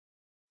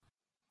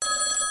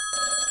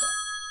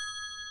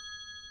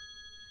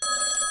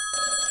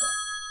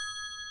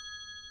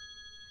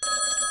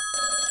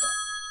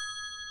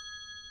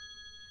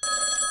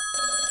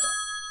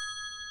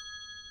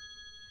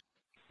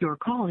Your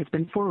call has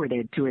been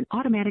forwarded to an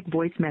automatic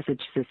voice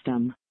message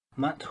system.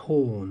 Matt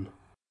Horn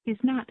is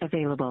not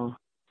available.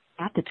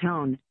 At the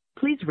tone,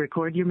 please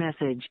record your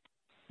message.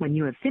 When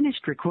you have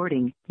finished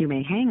recording, you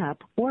may hang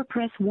up or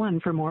press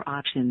 1 for more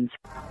options.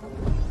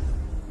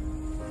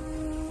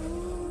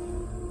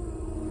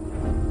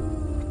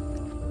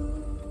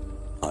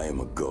 I am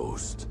a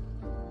ghost,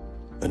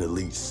 an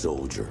elite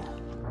soldier.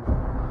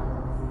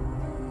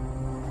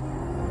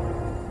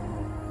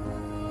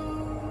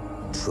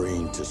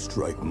 Trained to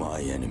strike my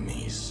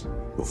enemies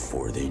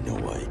before they know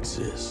I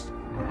exist.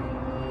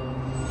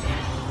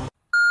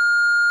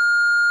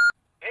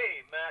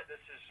 Hey, Matt,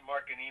 this is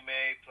Mark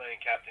Ghanimé playing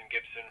Captain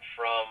Gibson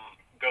from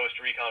Ghost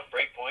Recon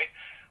Breakpoint.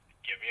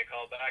 Give me a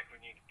call back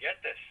when you get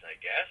this, I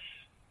guess.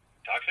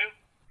 Talk soon.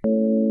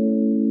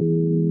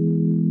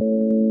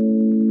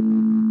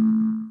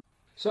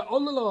 So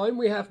on the line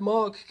we have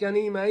Mark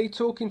Ghanimé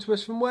talking to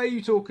us from where are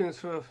you talking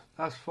to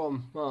us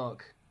from,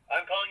 Mark?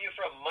 I'm calling you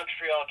from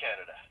Montreal,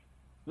 Canada.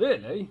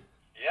 Really?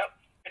 Yep.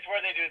 It's where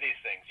they do these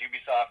things.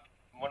 Ubisoft,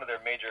 one of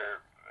their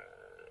major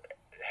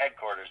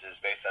headquarters is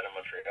based out of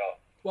Montreal.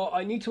 Well,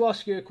 I need to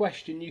ask you a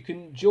question. You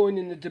can join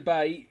in the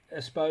debate,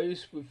 I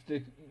suppose, with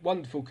the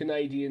wonderful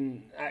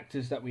Canadian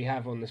actors that we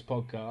have on this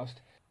podcast.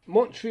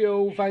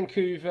 Montreal,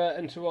 Vancouver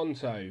and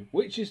Toronto.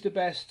 Which is the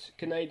best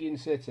Canadian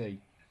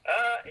city?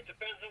 It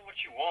depends on what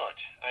you want.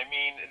 I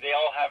mean, they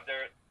all have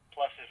their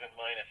pluses and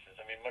minuses.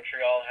 I mean,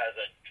 Montreal has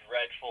a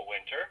dreadful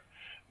winter,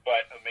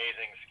 but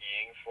amazing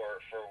skiing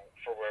for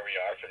where we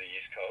are, for the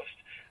East Coast.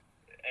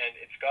 And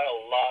it's got a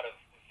lot of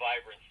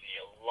vibrancy,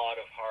 a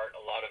lot of heart,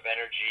 a lot of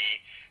energy,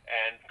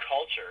 and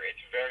culture.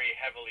 It's very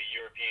heavily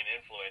European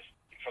influenced,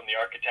 from the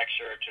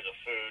architecture to the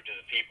food to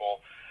the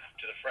people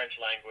to the French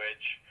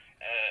language.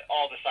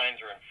 All the signs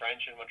are in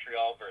French in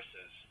Montreal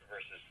versus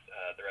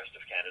the rest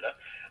of Canada.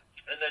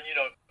 And then, you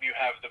know, you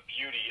have the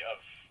beauty of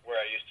where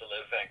I used to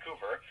live,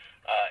 Vancouver.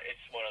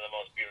 It's one of the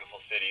most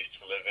beautiful cities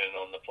to live in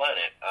on the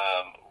planet.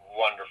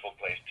 Wonderful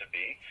place to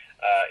be,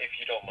 if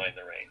you don't mind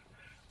the rain,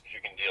 if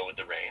you can deal with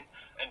the rain.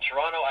 And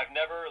Toronto, I've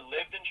never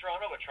lived in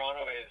Toronto, but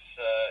Toronto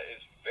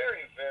is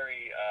very,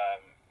 very,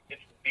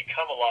 it's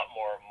become a lot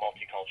more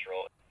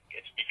multicultural.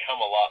 It's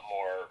become a lot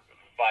more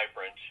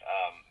vibrant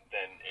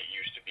than it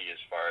used to be, as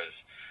far as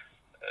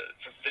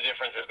the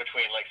differences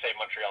between, like, say,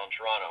 Montreal and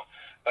Toronto.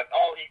 But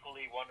all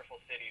equally wonderful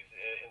cities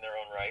in their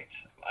own right.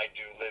 I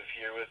do live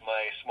here with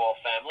my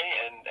small family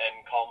and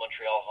call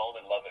Montreal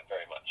home and love it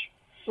very much.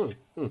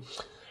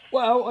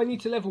 Well, I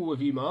need to level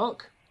with you,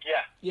 Mark.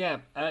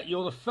 Yeah. Yeah,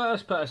 you're the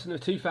first person of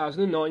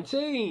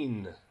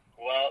 2019.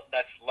 Well,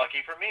 that's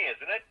lucky for me,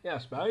 isn't it? Yeah, I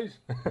suppose.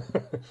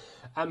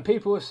 And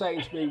people are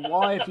saying to me,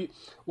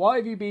 why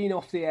have you been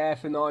off the air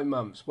for 9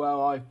 months?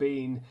 Well,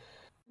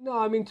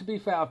 to be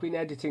fair, I've been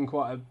editing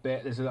quite a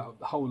bit. There's a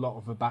whole lot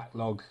of a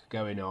backlog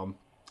going on.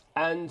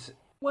 And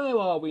where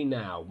are we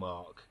now,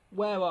 Mark?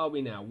 Where are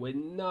we now? We're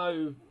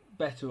no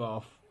better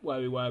off where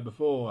we were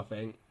before, I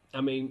think.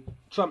 I mean,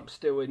 Trump's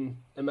still in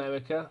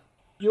America.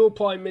 Your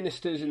Prime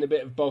Minister's in a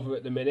bit of bother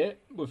at the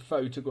minute with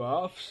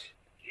photographs.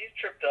 He's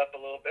tripped up a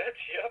little bit,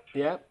 yep.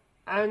 Yeah.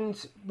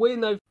 And we're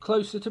no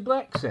closer to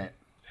Brexit.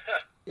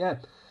 Yeah.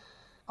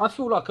 I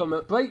feel like I'm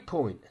at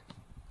Breakpoint.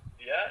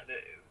 Yeah,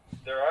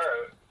 there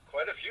are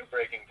quite a few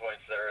breaking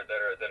points that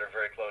are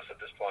very close at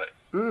this point.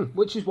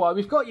 Which is why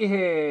we've got you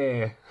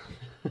here.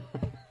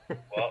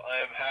 Well,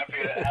 I am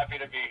happy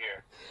to be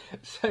here.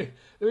 So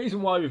the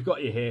reason why we've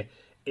got you here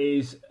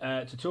is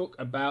to talk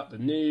about the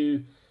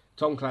new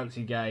Tom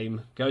Clancy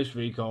game, Ghost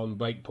Recon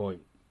Breakpoint.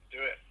 Do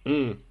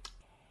it.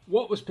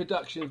 What was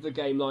production of the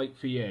game like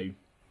for you?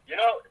 You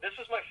know, this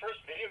was my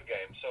first video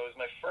game, so it was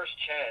my first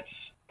chance,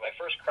 my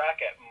first crack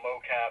at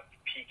mocap,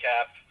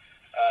 PCAP,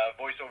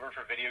 voiceover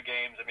for video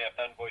games. I mean, I've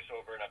done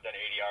voiceover and I've done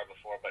ADR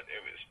before, but it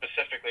was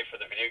specifically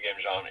for the video game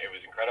genre. It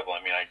was incredible.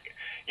 I mean, I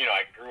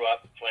grew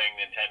up playing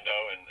Nintendo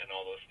and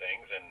all those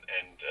things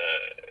and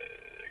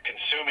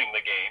consuming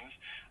the games.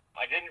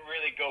 I didn't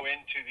really go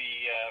into the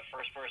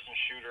first-person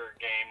shooter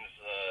games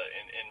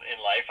in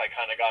life. I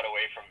kind of got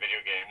away from video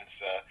games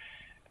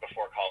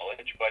before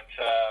college, but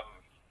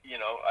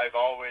I've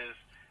always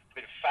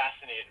been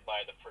fascinated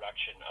by the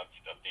production of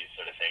these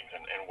sort of things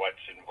and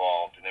what's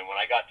involved. And then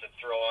when I got to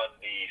throw on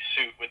the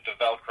suit with the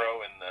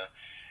Velcro and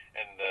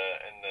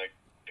the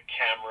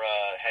camera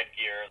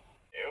headgear,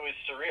 it was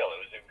surreal.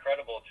 It was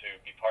incredible to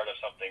be part of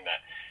something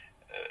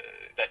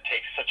that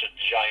takes such a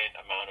giant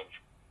amount of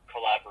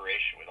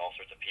collaboration with all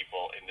sorts of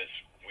people in this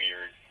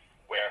weird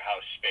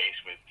warehouse space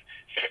with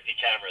 50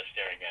 cameras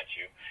staring at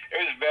you. It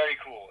was very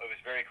cool. I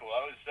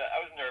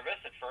was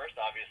nervous at first,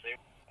 obviously.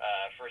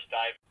 First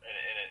dive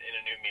in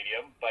a new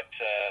medium, but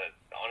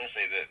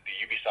honestly, the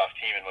Ubisoft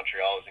team in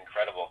Montreal is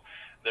incredible.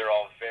 They're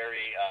all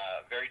very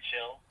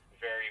chill,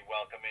 very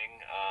welcoming,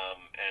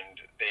 and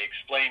they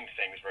explained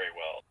things very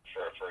well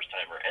for a first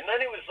timer. And then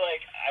it was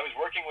like I was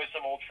working with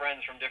some old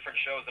friends from different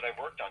shows that I've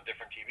worked on,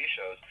 different TV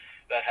shows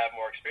that have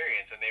more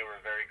experience, and they were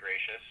very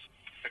gracious.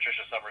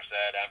 Patricia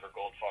Somerset, Amber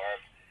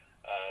Goldfarb,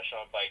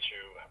 Sean Baichu,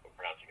 I'm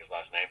pronouncing his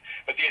last name.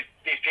 But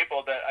these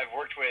people that I've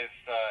worked with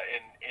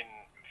in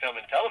film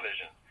and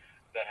television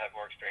that have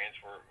more experience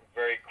were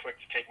very quick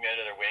to take me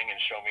under their wing and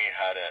show me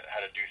how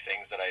to do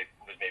things that I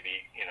was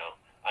maybe,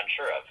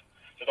 unsure of.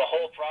 So the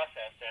whole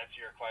process, to answer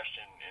your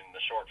question in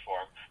the short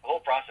form, the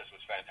whole process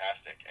was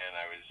fantastic, and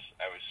I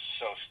was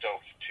so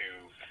stoked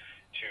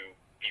to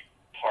be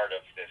part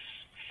of this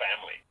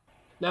family.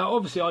 Now,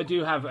 obviously, I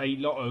do have a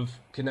lot of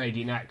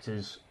Canadian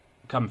actors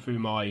come through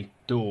my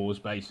doors,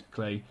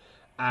 basically,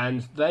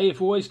 and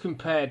they've always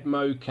compared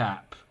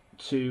mocap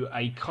to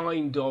a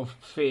kind of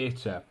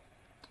theatre.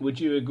 Would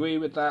you agree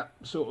with that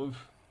sort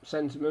of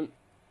sentiment?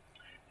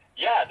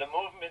 Yeah, the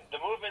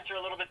movements are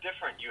a little bit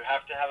different. You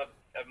have to have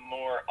a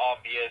more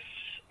obvious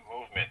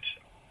movement.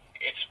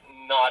 It's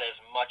not as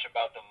much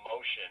about the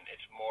motion.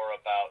 It's more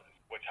about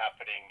what's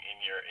happening in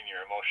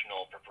your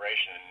emotional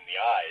preparation in the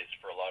eyes.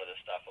 For a lot of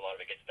this stuff, a lot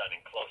of it gets done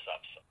in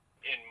close-ups.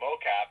 In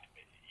mocap,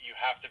 you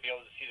have to be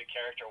able to see the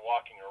character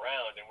walking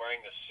around and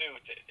wearing the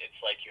suit. It's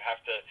like you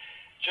have to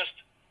just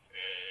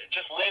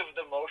live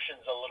the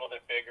motions a little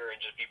bit bigger and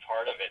just be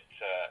part of it,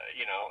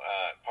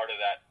 part of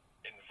that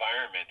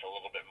environment a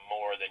little bit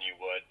more than you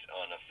would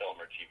on a film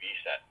or TV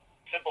set.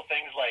 Simple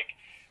things like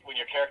when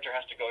your character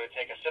has to go to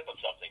take a sip of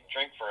something,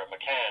 drink from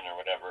a can or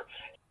whatever,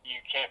 you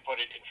can't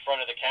put it in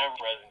front of the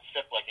camera and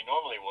sip like you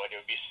normally would.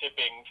 It would be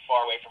sipping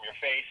far away from your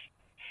face.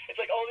 It's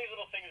like all these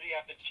little things that you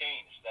have to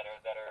change that are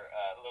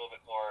a little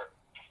bit more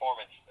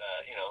performance,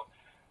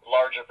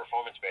 larger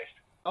performance based.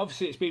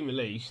 Obviously, it's been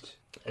released.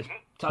 There's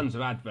tons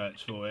of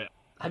adverts for it.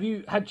 Have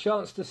you had a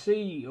chance to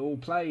see or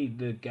play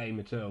the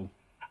game at all?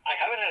 I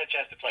haven't had a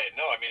chance to play it,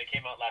 no. I mean, it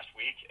came out last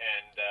week,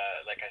 and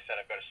like I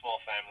said, I've got a small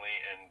family,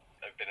 and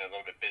I've been a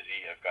little bit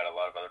busy. I've got a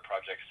lot of other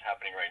projects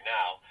happening right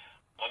now.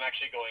 I'm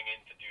actually going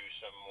in to do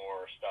some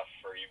more stuff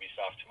for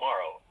Ubisoft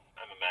tomorrow.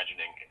 I'm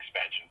imagining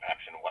expansion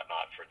packs and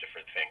whatnot for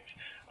different things.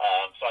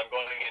 So I'm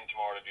going in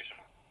tomorrow to do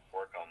some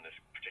work on this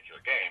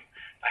particular game.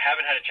 I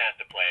haven't had a chance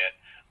to play it,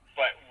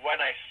 but when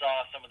I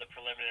saw some of the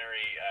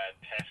preliminary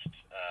test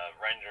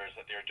renders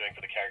that they were doing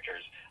for the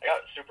characters, I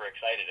got super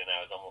excited, and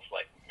I was almost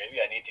like,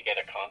 maybe I need to get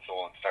a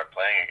console and start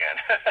playing again.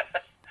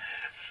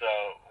 So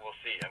we'll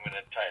see. I'm going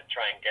to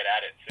try and get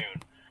at it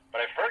soon.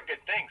 But I've heard good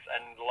things,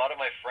 and a lot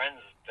of my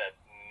friends that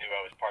knew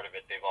I was part of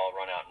it, they've all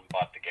run out and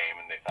bought the game,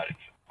 and they thought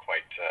it's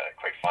quite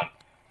fun.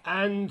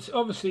 And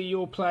obviously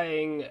you're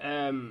playing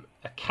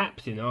a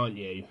captain, aren't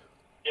you?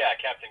 Yeah,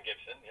 Captain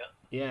Gibson, yeah.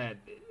 Yeah.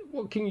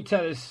 What can you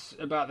tell us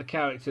about the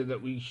character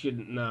that we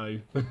shouldn't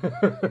know?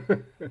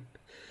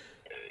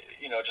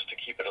 Just to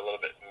keep it a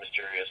little bit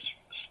mysterious,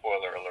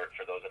 spoiler alert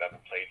for those that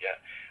haven't played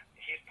yet,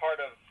 he's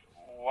part of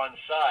one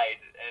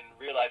side and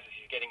realizes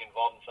he's getting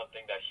involved in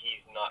something that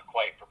he's not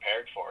quite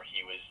prepared for.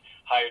 He was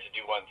hired to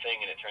do one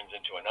thing and it turns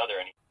into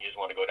another, and he doesn't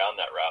want to go down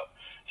that route.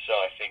 So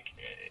I think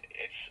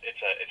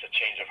it's a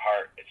change of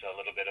heart. It's a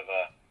little bit of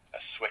a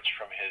switch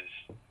from his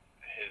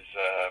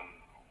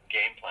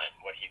game plan,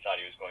 what he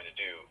thought he was going to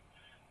do.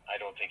 I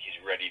don't think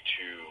he's ready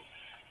to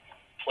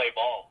play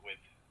ball with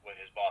what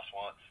his boss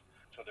wants.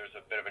 So there's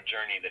a bit of a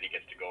journey that he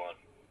gets to go on.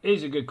 It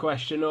is a good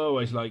question. I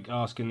always like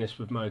asking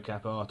this with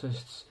mocap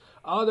artists.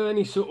 Are there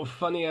any sort of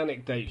funny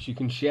anecdotes you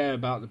can share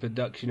about the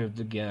production of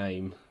the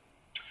game?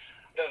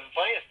 The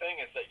funniest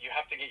thing is that you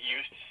have to get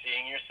used to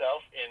seeing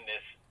yourself in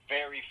this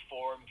very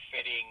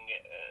form-fitting,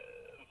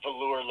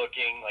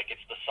 velour-looking, like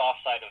it's the soft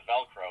side of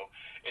Velcro.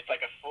 It's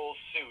like a full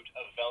suit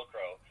of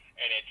Velcro,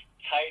 and it's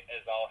tight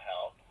as all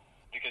hell,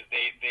 because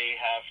they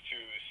have to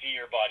see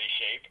your body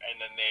shape, and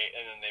then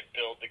they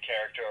build the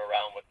character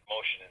around what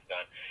motion is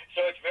done.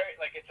 So it's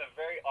a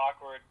very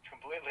awkward,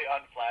 completely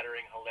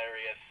unflattering,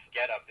 hilarious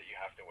getup that you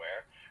have to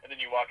wear. And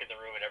then you walk in the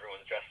room and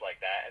everyone's dressed like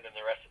that, and then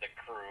the rest of the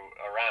crew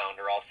around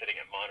are all sitting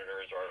at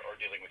monitors or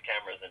dealing with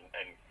cameras and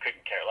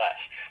couldn't care less.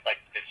 Like,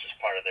 it's just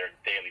part of their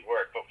daily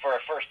work. But for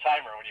a first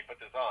timer, when you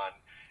put this on,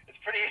 it's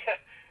pretty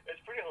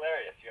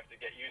hilarious. You have to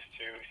get used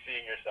to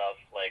seeing yourself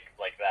like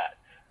that.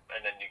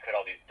 And then you cut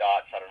all these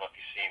dots. I don't know if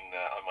you've seen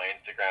on my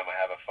Instagram, I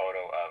have a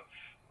photo of,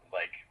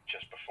 like,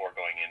 just before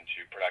going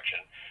into production.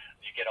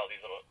 You get all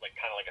these little, like,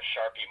 kind of like a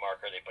Sharpie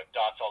marker. They put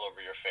dots all over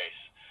your face.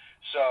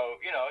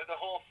 So, the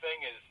whole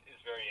thing is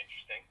very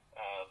interesting,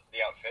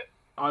 the outfit.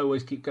 I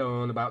always keep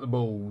going on about the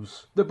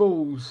balls. The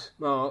balls,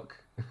 Mark.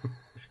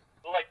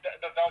 Like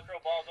the Velcro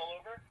balls all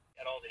over?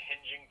 At all the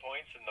hinging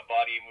points and the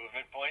body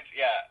movement points.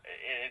 Yeah,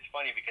 it's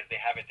funny because they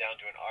have it down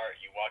to an art.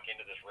 You walk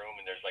into this room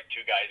and there's like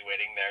two guys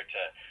waiting there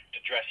to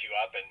dress you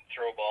up and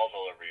throw balls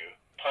all over you.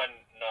 Pun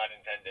not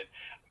intended.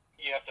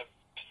 You have to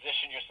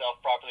position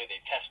yourself properly.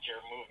 They test your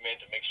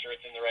movement to make sure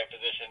it's in the right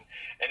position,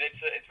 and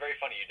it's very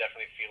funny. You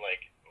definitely feel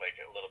like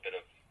a little bit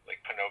of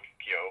like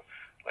Pinocchio,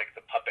 like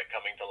the puppet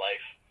coming to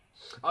life.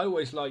 I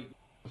always like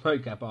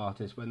mocap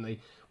artists when they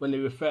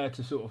refer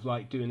to sort of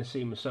like doing a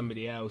scene with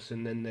somebody else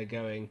and then they're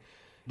going,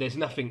 there's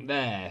nothing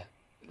there.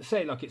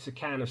 Say like it's a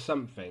can of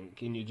something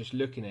and you're just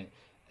looking at it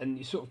and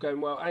you're sort of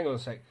going, well, hang on a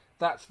sec,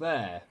 that's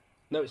there.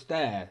 No, it's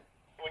there.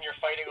 When you're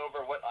fighting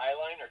over what eye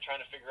line or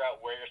trying to figure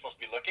out where you're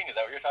supposed to be looking, is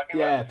that what you're talking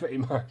about? Yeah, about? pretty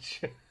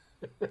much.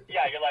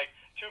 Yeah, you're like,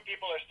 two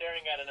people are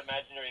staring at an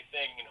imaginary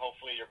thing, and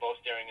hopefully you're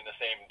both staring in the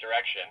same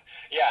direction.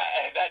 Yeah,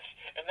 and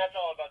that's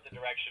all about the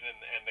direction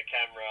and the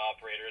camera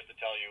operators to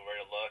tell you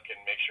where to look and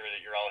make sure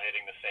that you're all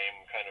hitting the same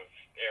kind of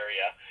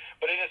area.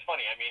 But it is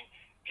funny. I mean,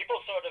 people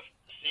sort of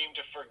seem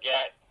to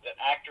forget that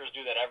actors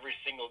do that every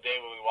single day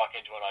when we walk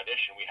into an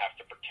audition. We have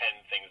to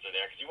pretend things are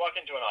there. Because you walk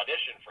into an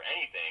audition for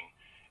anything,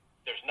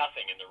 there's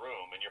nothing in the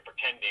room, and you're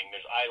pretending.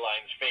 There's eye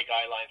lines, fake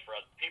eye lines for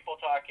other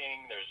people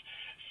talking. There's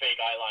fake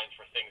eye lines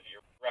for things that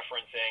you're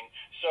referencing.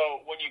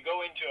 So when you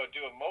go into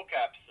do a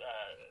mocap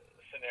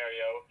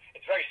scenario,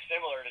 it's very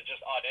similar to just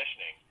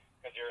auditioning,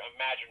 because you're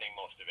imagining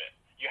most of it.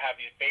 You have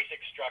these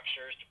basic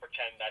structures to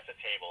pretend that's a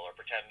table, or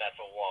pretend that's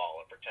a wall,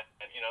 or pretend,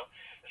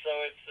 So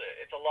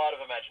it's a lot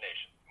of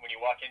imagination. When you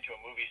walk into a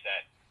movie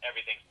set,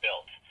 everything's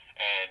built,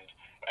 and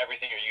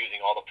everything you're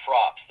using, all the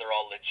props, they're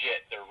all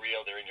legit, they're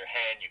real, they're in your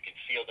hand, you can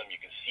feel them, you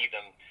can see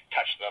them,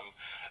 touch them.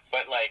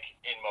 But like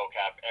in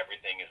mocap,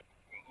 everything is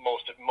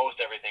most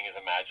everything is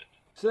imagined.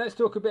 So let's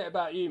talk a bit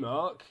about you,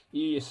 Mark.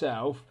 You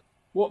yourself.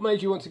 What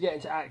made you want to get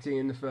into acting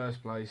in the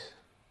first place?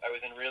 I was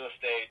in real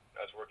estate.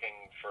 I was working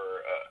for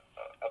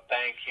a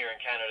bank here in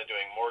Canada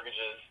doing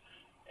mortgages,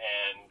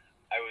 and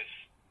I was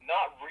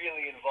not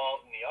really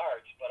involved in the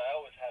arts, but I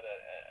always had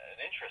an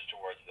interest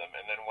towards them.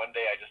 And then one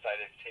day I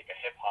decided to take a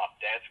hip-hop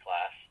dance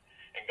class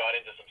and got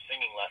into some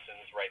singing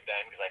lessons right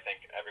then, because I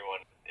think everyone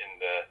in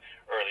the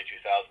early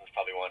 2000s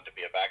probably wanted to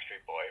be a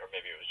Backstreet Boy, or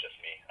maybe it was just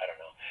me, I don't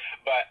know.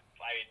 But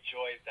I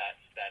enjoyed that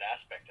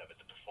aspect of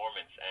it, the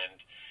performance,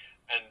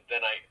 and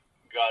then I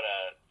got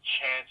a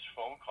chance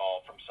phone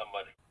call from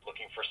someone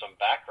looking for some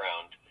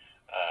background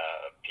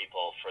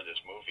people for this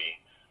movie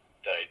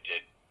that I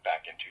did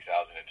back in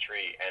 2003,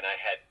 and I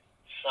had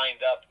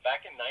signed up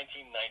back in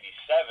 1997.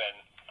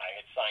 I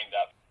had signed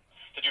up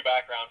to do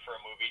background for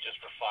a movie just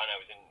for fun. I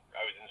was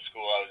in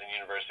school, I was in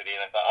university,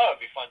 and I thought,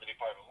 it'd be fun to be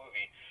part of a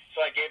movie.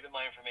 So I gave them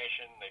my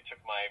information. They took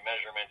my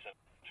measurements and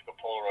took a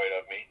Polaroid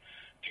of me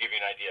to give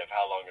you an idea of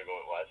how long ago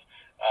it was.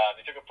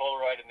 They took a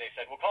Polaroid and they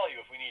said, we'll call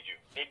you if we need you.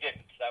 They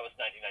didn't. So that was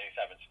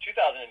 1997. So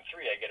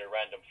 2003, I get a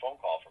random phone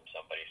call from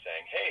somebody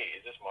saying, hey,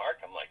 is this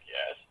Mark? I'm like,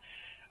 yes.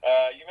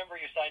 You remember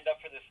you signed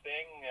up for this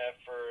thing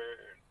for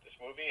this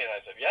movie? And I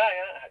said,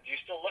 yeah. Do you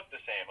still look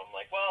the same? I'm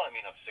like, well, I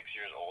mean, I'm 6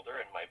 years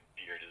older and my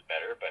beard is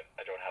better, but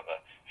I don't have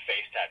a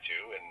face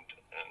tattoo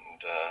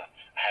and I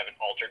haven't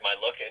altered my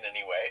look in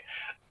any way.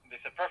 They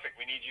said, perfect,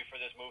 we need you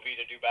for this movie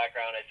to do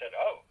background. I said,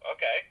 oh,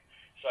 okay.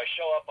 So I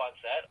show up on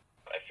set.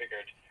 I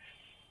figured,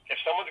 if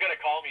someone's going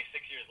to call me 6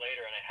 years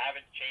later and I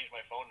haven't changed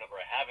my phone number,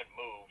 I haven't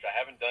moved, I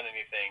haven't done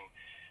anything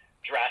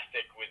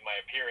drastic with my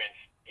appearance,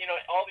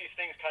 all these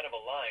things kind of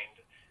aligned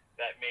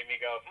that made me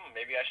go,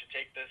 maybe I should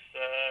take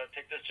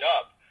this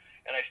job.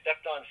 And I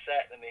stepped on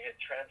set, and they had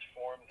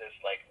transformed this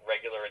like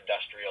regular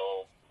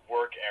industrial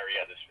work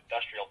area, this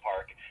industrial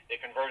park. They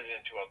converted it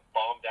into a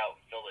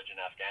bombed-out village in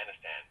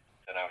Afghanistan.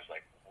 And I was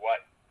like,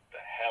 what the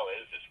hell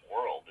is this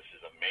world? This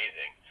is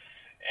amazing.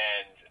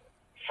 And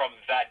from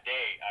that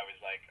day, I was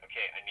like,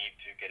 okay, I need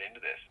to get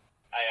into this.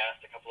 I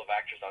asked a couple of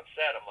actors on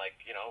set, I'm like,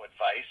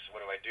 advice, what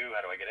do I do?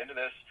 How do I get into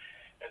this?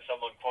 And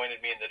someone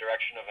pointed me in the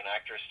direction of an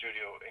actor's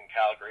studio in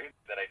Calgary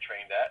that I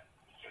trained at.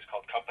 It was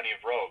called Company of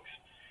Rogues.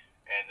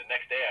 And the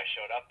next day I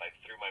showed up, I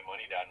threw my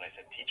money down, and I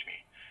said, teach me.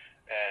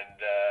 And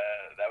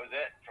that was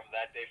it. From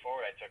that day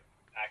forward, I took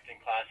acting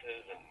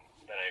classes, and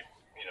then I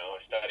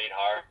studied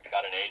hard,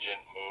 got an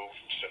agent, moved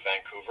to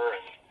Vancouver,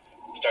 and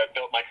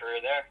built my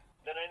career there.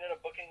 Then I ended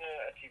up booking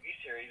a TV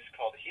series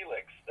called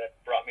Helix that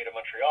brought me to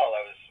Montreal.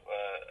 I was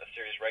a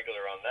series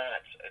regular on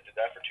that. I did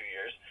that for 2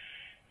 years.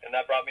 And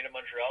that brought me to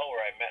Montreal,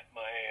 where I met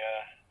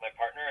my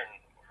partner,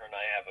 and her and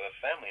I have a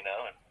family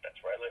now, and that's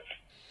where I live.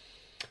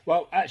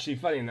 Well,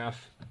 actually, funny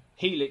enough,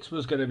 Helix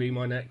was going to be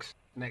my next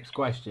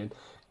question,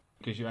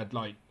 because you had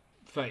like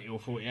 30 or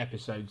 40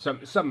 episodes,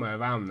 somewhere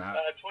around that.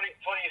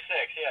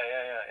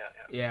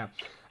 26, yeah.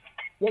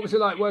 What was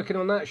it like working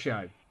on that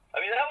show? I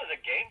mean, that was a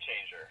game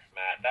changer,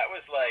 Matt. That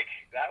was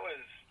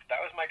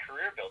my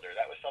career builder.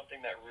 That was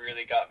something that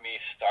really got me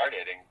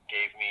started and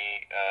gave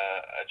me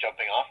a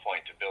jumping off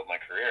point to build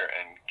my career,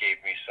 and gave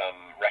me some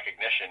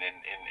recognition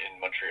in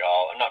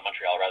Montreal, not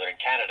Montreal, rather in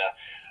Canada,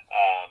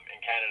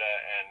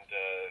 and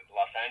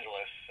Los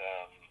Angeles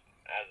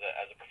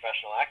as a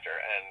professional actor.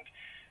 And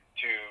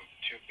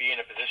to be in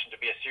a position to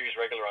be a series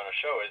regular on a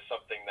show is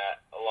something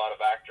that a lot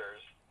of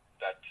actors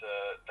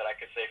that I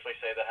could safely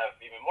say that have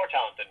even more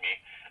talent than me,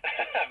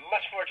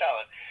 much more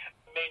talent,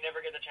 may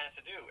never get the chance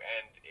to do.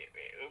 And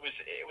it was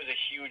a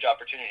huge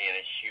opportunity and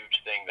a huge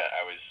thing that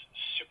I was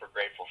super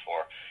grateful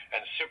for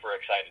and super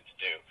excited to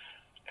do.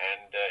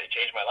 And it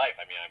changed my life.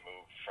 I mean, I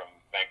moved from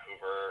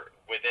Vancouver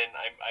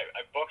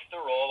I booked the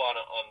role on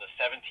the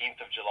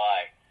 17th of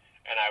July,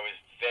 and I was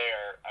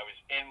there. I was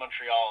in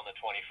Montreal on the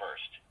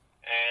 21st.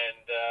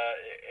 And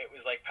it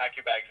was like, pack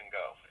your bags and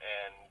go.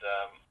 And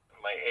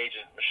my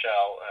agent,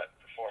 Michelle, at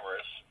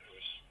Performers,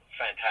 who's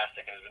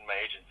fantastic and has been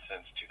my agent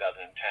since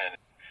 2010,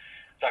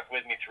 stuck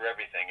with me through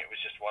everything. It was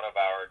just one of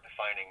our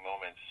defining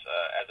moments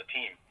as a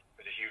team.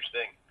 It was a huge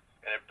thing.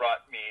 And it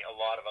brought me a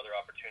lot of other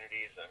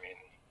opportunities. I mean,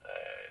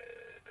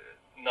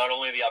 not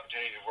only the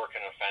opportunity to work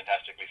in a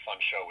fantastically fun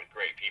show with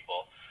great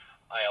people,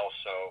 I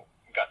also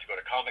got to go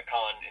to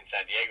Comic-Con in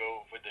San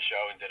Diego with the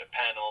show and did a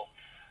panel.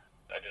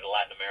 I did a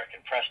Latin American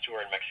press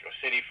tour in Mexico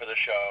City for the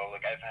show.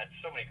 Like, I've had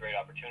so many great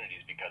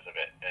opportunities because of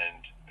it,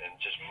 and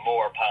just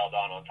more piled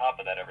on top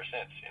of that ever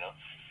since, you know?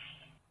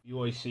 You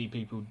always see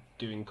people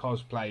doing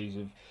cosplays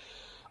of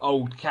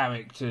old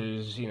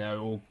characters, you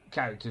know, or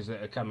characters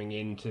that are coming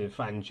into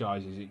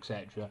franchises,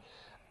 etc.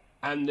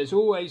 And there's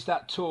always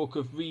that talk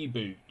of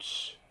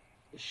reboots.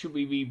 Should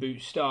we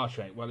reboot Star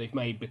Trek? Well, they've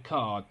made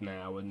Picard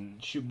now,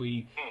 and should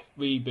we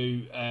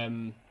reboot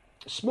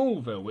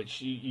Smallville,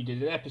 which you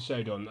did an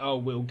episode on? Oh,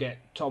 we'll get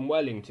Tom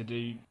Welling to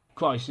do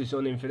Crisis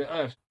on Infinite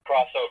Earths.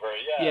 Crossover,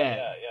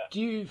 yeah.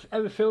 Do you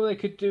ever feel they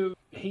could do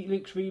a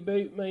Helix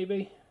reboot,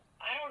 maybe?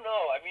 I don't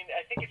know. I mean,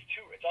 I think it's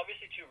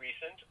obviously too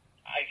recent.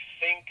 I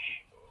think,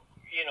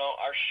 you know,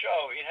 our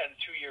show, it had a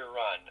 2-year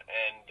run,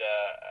 and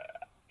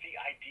the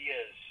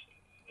ideas,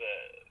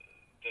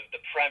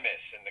 the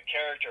premise, and the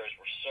characters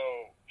were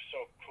so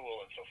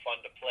cool and so fun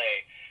to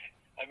play.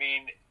 I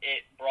mean,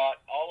 it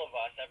brought all of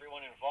us,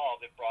 everyone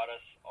involved, it brought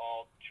us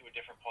all to a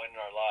different point in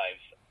our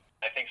lives.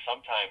 I think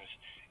sometimes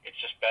it's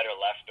just better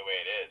left the way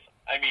it is.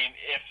 I mean,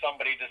 if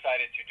somebody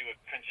decided to do a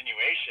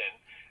continuation,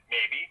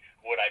 maybe,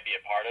 would I be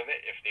a part of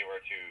it if they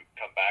were to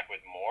come back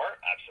with more?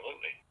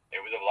 Absolutely. It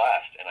was a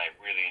blast, and I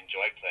really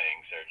enjoyed playing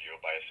Sergio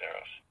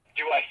Ballesteros.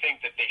 Do I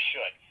think that they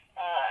should?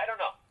 I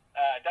don't know.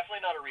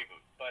 Definitely not a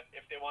reboot, but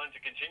if they wanted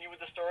to continue with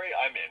the story,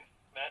 I'm in,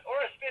 Matt. Or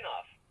a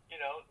spin-off,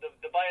 you know,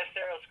 the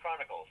Ballesteros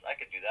Chronicles. I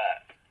could do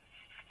that.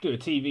 Do a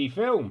TV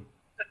film.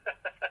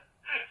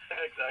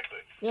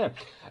 Exactly. Yeah.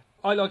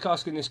 I like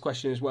asking this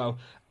question as well.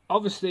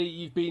 Obviously,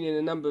 you've been in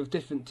a number of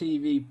different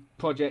TV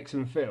projects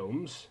and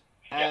films.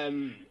 Yeah.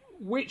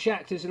 Which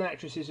actors and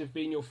actresses have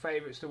been your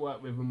favourites to work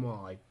with, and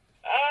why?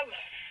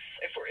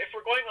 If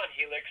we're going on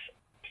Helix,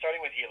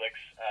 starting with Helix,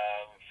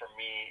 for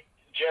me,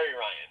 Jeri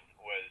Ryan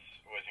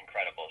was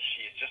incredible.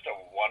 She's just a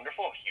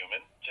wonderful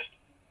human, just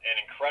an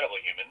incredible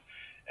human,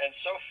 and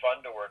so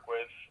fun to work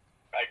with.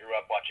 I grew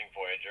up watching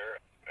Voyager,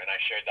 and I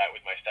shared that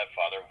with my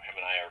stepfather. Him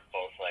and I are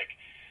both like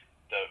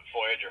the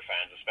Voyager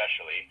fans,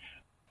 especially.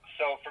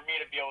 So for me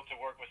to be able to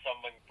work with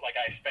someone like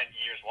I spent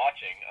years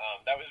watching,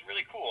 that was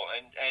really cool.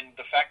 And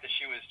the fact that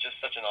she was just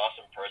such an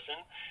awesome person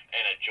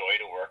and a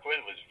joy to work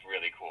with was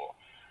really cool.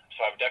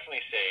 So I would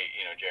definitely say,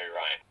 you know, Jeri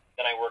Ryan.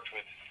 Then I worked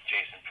with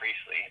Jason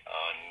Priestley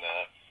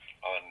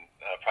on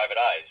Private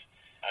Eyes,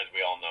 as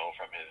we all know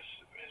from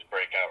his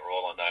breakout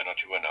role on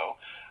 90210.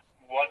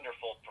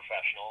 Wonderful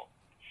professional,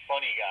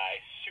 funny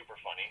guy, super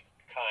funny,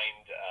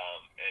 kind,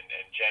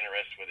 and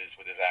generous with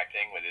his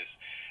acting, with his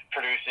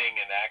producing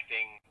and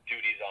acting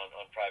duties on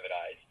Private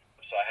Eyes.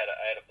 So I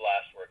had a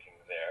blast working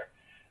there.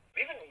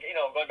 Even, you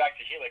know, going back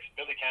to Helix,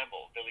 Billy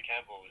Campbell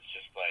was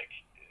just like,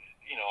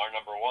 you know, our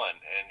number one,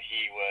 and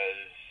he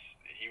was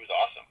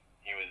awesome.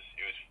 He was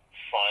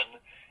fun.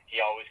 He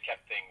always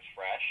kept things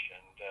fresh,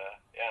 and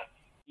yeah.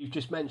 You've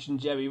just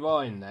mentioned Jeri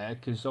Ryan there,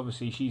 because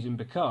obviously she's in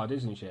Picard,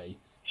 isn't she?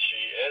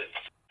 She is,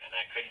 and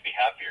I couldn't be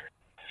happier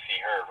to see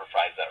her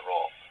reprise that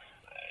role.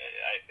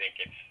 I think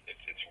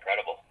it's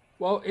incredible.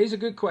 Well, here's a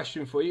good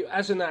question for you.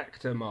 As an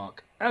actor,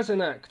 Mark, are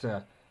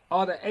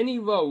there any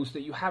roles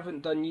that you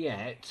haven't done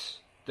yet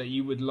that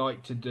you would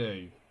like to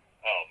do?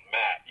 Oh,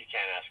 Matt, you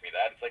can't ask me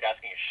that. It's like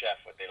asking a chef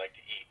what they like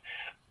to eat.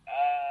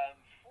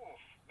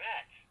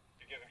 Matt,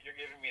 you're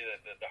giving me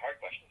the hard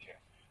questions here.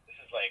 This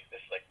is like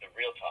the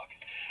real talk.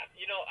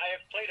 You know, I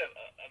have played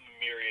a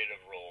myriad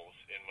of roles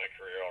in my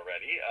career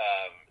already.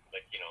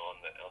 Like, you know,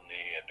 on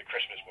the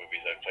Christmas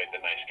movies, I've played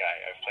the nice guy.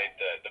 I've played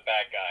the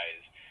bad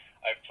guys.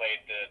 I've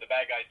played the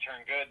bad guys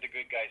turn good, the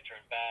good guys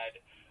turn bad.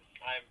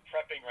 I'm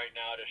prepping right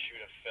now to shoot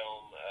a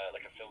film,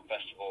 like a film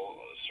festival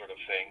sort of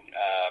thing,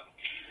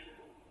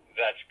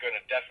 that's going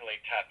to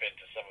definitely tap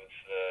into some of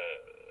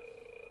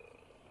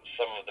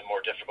the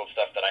more difficult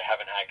stuff that I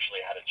haven't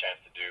actually had a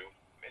chance to do.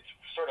 It's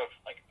sort of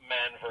like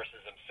man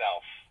versus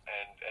himself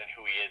and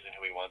who he is and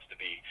who he wants to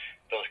be,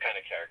 those kind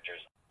of characters.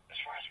 As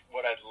far as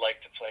what I'd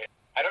like to play,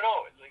 I don't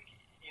know. Like,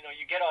 you know,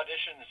 you get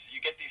auditions, you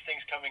get these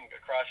things coming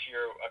across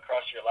your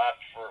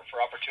lap for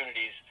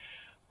opportunities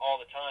all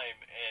the time,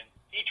 and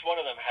each one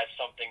of them has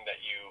something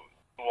that you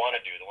want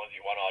to do, the ones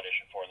you want to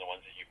audition for and the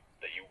ones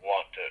that you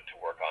want to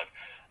work on.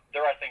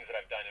 There are things that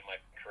I've done in my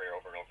career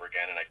over and over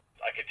again, and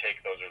I could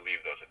take those or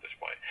leave those at this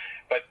point.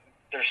 But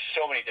there's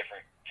so many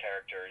different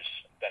characters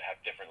that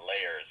have different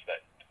layers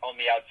that on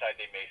the outside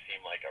they may seem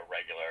like a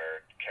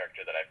regular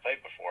character that I've played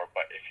before,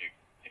 but if you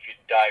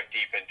dive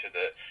deep into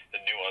the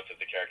nuance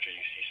of the character,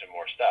 you see some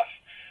more stuff.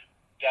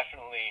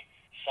 Definitely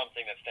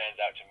something that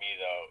stands out to me,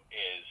 though,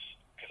 is,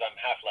 because I'm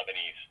half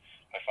Lebanese,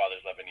 my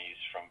father's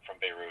Lebanese from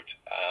Beirut,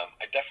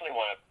 I definitely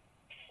want to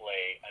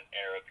play an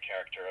Arab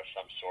character of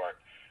some sort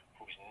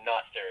who's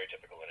not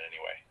stereotypical in any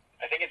way.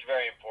 I think it's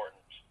very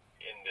important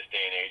in this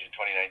day and age, in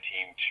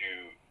 2019,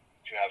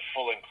 to have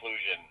full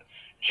inclusion,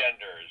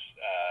 genders,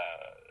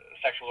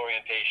 sexual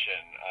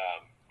orientation,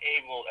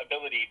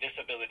 ability,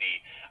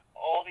 disability,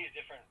 all these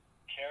different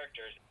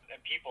characters and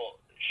people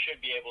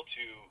should be able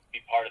to be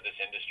part of this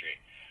industry,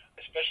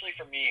 especially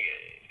for me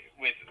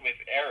with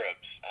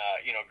Arabs.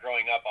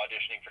 Growing up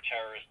auditioning for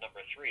Terrorist Number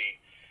 3,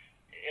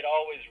 it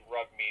always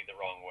rubbed me the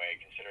wrong way,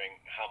 considering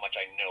how much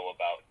I know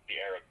about the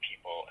Arab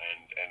people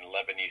and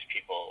Lebanese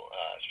people,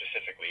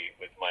 specifically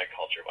with my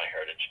culture, my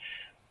heritage.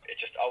 It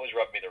just always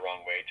rubbed me the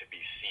wrong way to be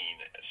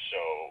seen as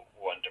so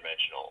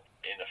one-dimensional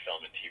in the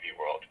film and TV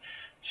world.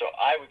 So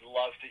I would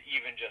love to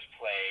even just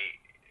play,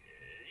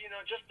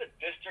 just the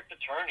district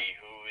attorney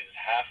who is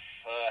half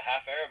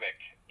Arabic,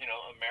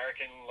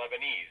 American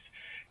Lebanese.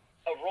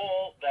 A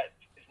role that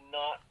is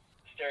not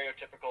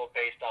stereotypical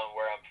based on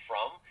where I'm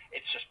from.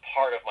 It's just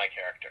part of my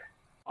character.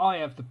 I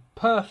have the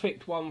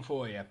perfect one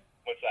for you.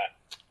 What's that?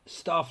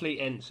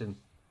 Starfleet Ensign.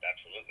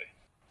 Absolutely.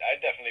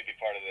 I'd definitely be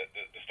part of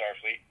the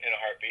Starfleet in a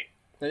heartbeat.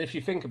 And if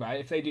you think about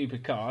it, if they do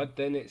Picard,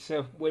 then it's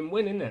a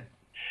win-win, isn't it?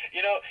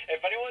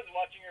 If anyone's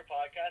watching your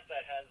podcast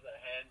that has a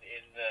hand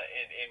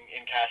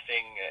in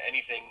casting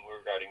anything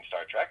regarding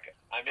Star Trek,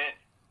 I'm in.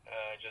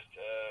 Just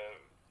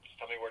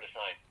tell me where to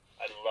sign.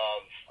 I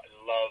love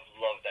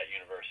that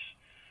universe.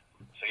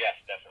 So yes,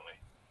 definitely.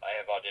 I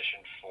have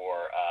auditioned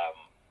for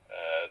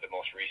the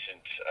most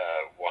recent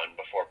one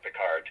before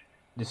Picard.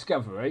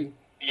 Discovery?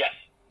 Yes,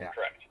 yeah.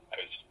 Correct. I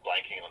was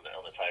blanking on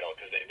the title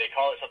because they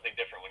call it something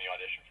different when you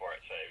audition for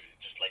it, so it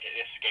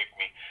escaped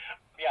me.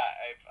 Yeah,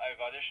 I've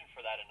auditioned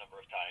for that a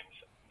number of times.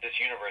 This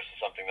universe is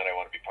something that I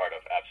want to be part of,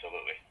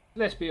 absolutely.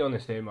 Let's be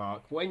honest here,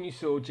 Mark. When you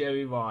saw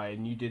Jerry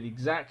Ryan, you did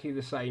exactly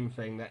the same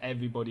thing that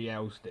everybody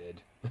else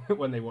did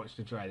when they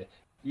watched the trailer.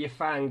 You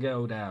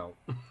fangirled out.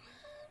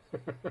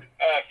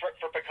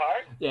 For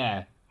Picard?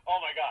 Yeah.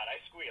 Oh my God,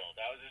 I squealed.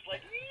 I was just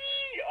like,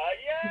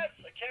 yes,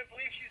 I can't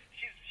believe she's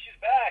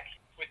back.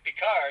 With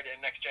Picard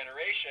and Next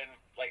Generation,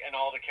 and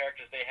all the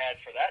characters they had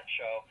for that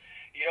show,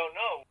 you don't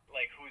know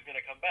who's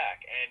gonna come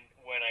back. And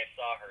when I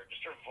saw her,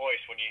 just her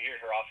voice when you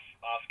hear her off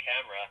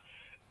camera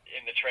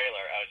in the trailer,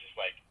 I was just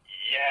like,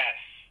 yes,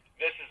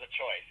 this is a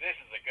choice. This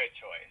is a good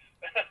choice.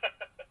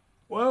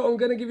 Well,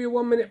 I'm gonna give you a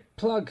 1-minute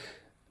plug,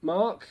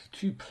 Mark,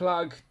 to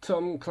plug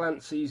Tom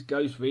Clancy's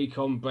Ghost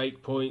Recon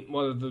Breakpoint,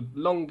 one of the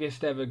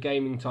longest ever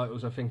gaming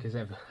titles I think has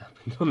ever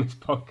happened on this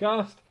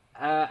podcast,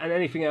 and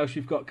anything else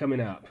you've got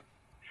coming up.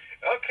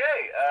 Okay,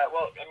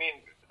 well, I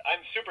mean,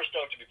 I'm super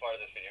stoked to be part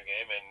of this video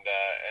game,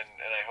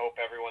 and I hope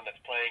everyone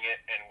that's playing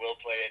it and will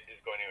play it is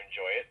going to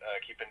enjoy it.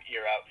 Keep an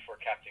ear out for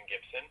Captain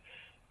Gibson,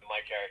 my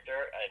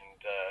character,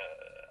 and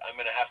I'm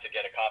going to have to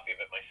get a copy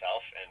of it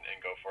myself and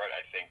go for it.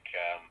 I think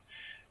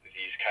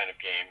these kind of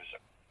games,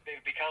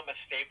 they've become a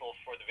staple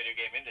for the video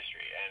game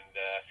industry,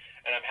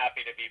 and I'm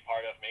happy to be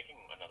part of making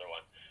another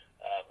one.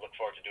 Look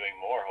forward to doing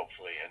more,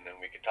 hopefully, and then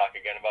we can talk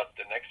again about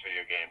the next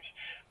video games.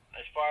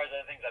 As far as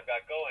other things I've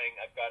got going,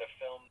 I've got a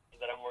film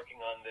that I'm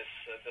working on this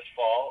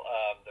fall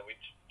that we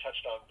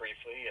touched on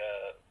briefly,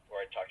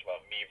 where I talked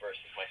about me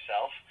versus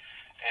myself,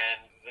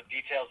 and the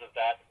details of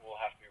that will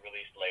have to be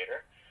released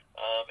later.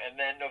 And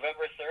then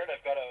November 3rd,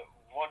 I've got a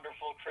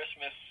wonderful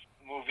Christmas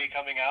movie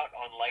coming out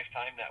on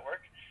Lifetime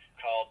Network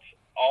called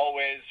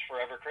Always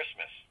Forever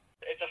Christmas.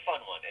 It's a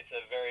fun one. It's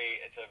a very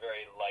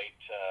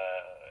light,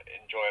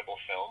 enjoyable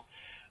film.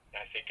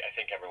 I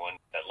think everyone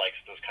that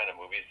likes those kind of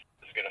movies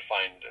is going to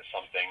find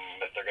something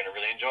that they're going to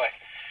really enjoy.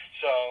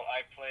 So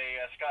I play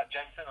Scott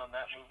Jensen on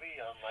that movie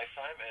on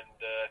Lifetime, and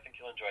I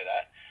think you'll enjoy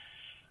that.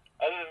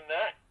 Other than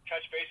that,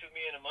 touch base with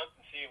me in a month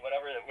and see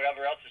whatever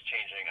else is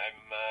changing.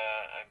 I'm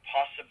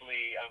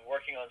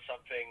working on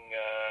something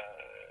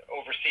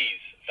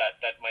overseas that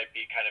might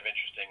be kind of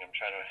interesting. I'm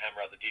trying to hammer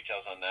out the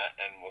details on that,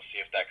 and we'll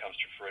see if that comes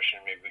to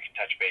fruition. Maybe we can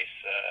touch base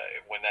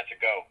when that's a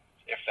go,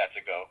 if that's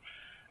a go,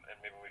 and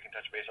maybe we can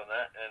touch base on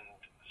that and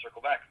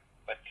circle back.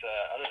 But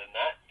other than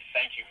that,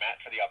 thank you,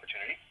 Matt, for the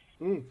opportunity.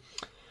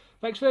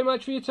 Thanks very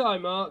much for your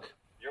time, Mark.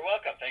 You're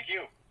welcome. Thank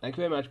you. Thank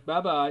you very much.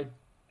 Bye-bye.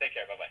 Take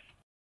care. Bye-bye.